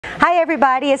Hi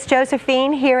everybody, it's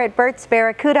Josephine here at Bert's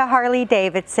Barracuda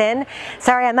Harley-Davidson.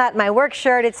 Sorry I'm not in my work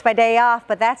shirt, it's my day off,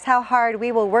 but that's how hard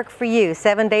we will work for you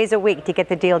 7 days a week to get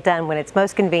the deal done when it's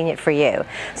most convenient for you.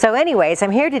 So anyways, I'm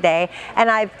here today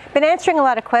and I've been answering a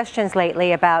lot of questions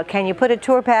lately about can you put a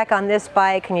tour pack on this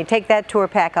bike, can you take that tour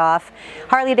pack off.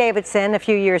 Harley-Davidson a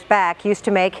few years back used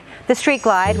to make the Street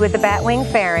Glide with the batwing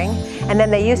fairing, and then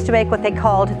they used to make what they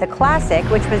called the Classic,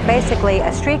 which was basically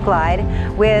a Street Glide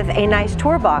with a nice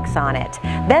tour box on it.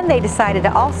 Then they decided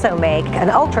to also make an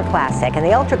Ultra Classic, and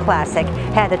the Ultra Classic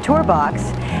had the tour box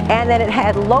and then it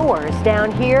had lowers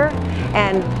down here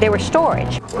and they were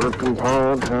storage. Working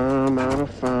part-time out of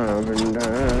 5 and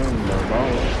down my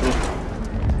boss.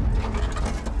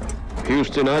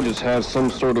 Houston, I just had some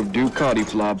sort of Ducati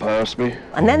fly past me.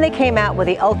 And then they came out with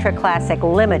the Ultra Classic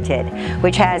Limited,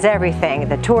 which has everything,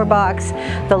 the tour box,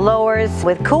 the lowers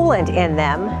with coolant in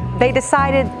them. They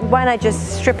decided, why not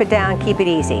just strip it down, keep it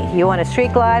easy. You want a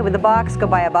Street Glide with a box, go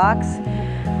buy a box.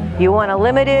 You want a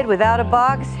Limited without a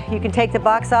box, you can take the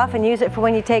box off and use it for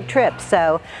when you take trips.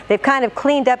 So they've kind of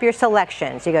cleaned up your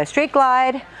selections. You go Street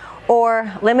Glide,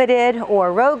 or Limited,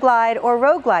 or Road Glide, or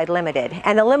Road Glide Limited.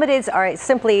 And the Limiteds are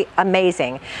simply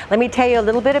amazing. Let me tell you a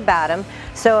little bit about them.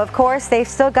 So of course, they've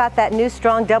still got that new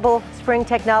strong double spring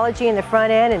technology in the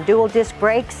front end and dual disc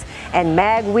brakes and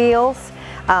mag wheels.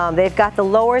 They've got the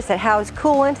lowers that house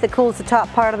coolant that cools the top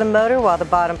part of the motor while the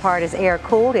bottom part is air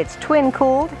cooled. It's twin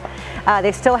cooled.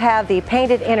 They still have the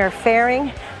painted inner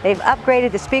fairing. They've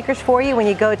upgraded the speakers for you when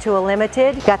you go to a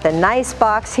Limited. Got the nice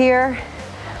box here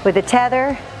with the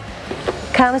tether.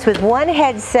 Comes with one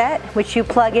headset which you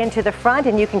plug into the front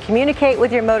and you can communicate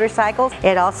with your motorcycles.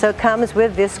 It also comes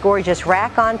with this gorgeous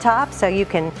rack on top, so you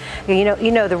can,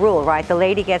 you know the rule, right? The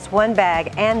lady gets one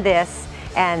bag and this,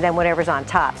 and then whatever's on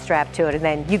top strapped to it, and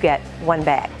then you get one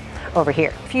bag over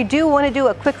here. If you do want to do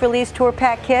a quick release tour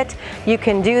pack kit, you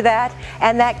can do that,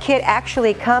 and that kit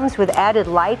actually comes with added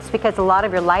lights because a lot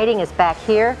of your lighting is back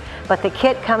here, but the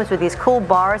kit comes with these cool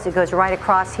bars that goes right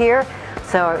across here,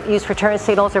 so used for turn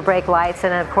signals or brake lights,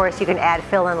 and of course you can add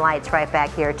fill-in lights right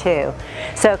back here too.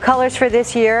 So colors for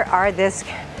this year are this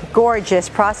gorgeous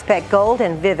Prospect Gold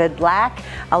and Vivid Black,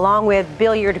 along with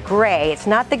Billiard Gray. It's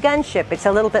not the gunship, it's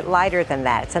a little bit lighter than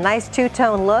that. It's a nice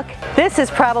two-tone look. This is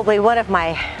probably one of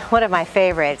my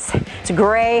favorites. It's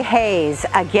Gray Haze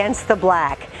against the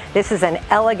black. This is an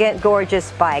elegant,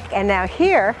 gorgeous bike. And now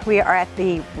here we are at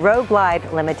the Road Glide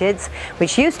Limiteds,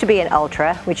 which used to be an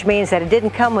Ultra, which means that it didn't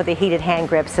come with the heated hand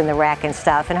grips and the rack and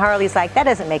stuff. And Harley's like, that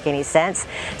doesn't make any sense.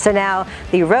 So now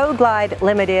the Road Glide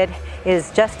Limited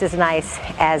is just as nice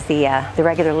as the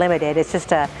regular Limited. It's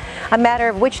just a matter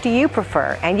of which do you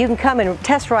prefer. And you can come and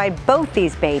test ride both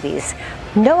these babies.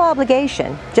 No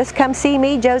obligation. Just come see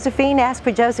me, Josephine, ask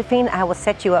for Josephine. I will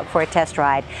set you up for a test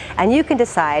ride. And you can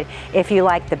decide if you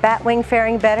like the batwing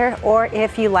fairing better or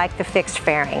if you like the fixed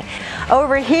fairing.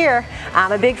 Over here,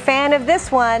 I'm a big fan of this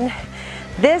one.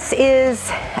 This is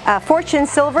Fortune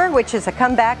Silver, which is a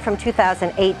comeback from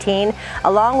 2018,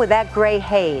 along with that Gray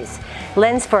Haze.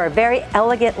 Lends for a very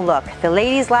elegant look. The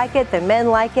ladies like it, the men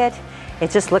like it. It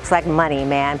just looks like money,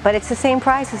 man, but it's the same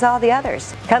price as all the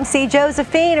others. Come see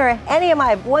Josephine or any of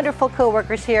my wonderful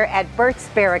co-workers here at Bert's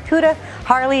Barracuda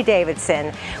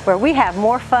Harley-Davidson, where we have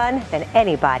more fun than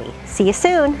anybody. See you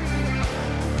soon.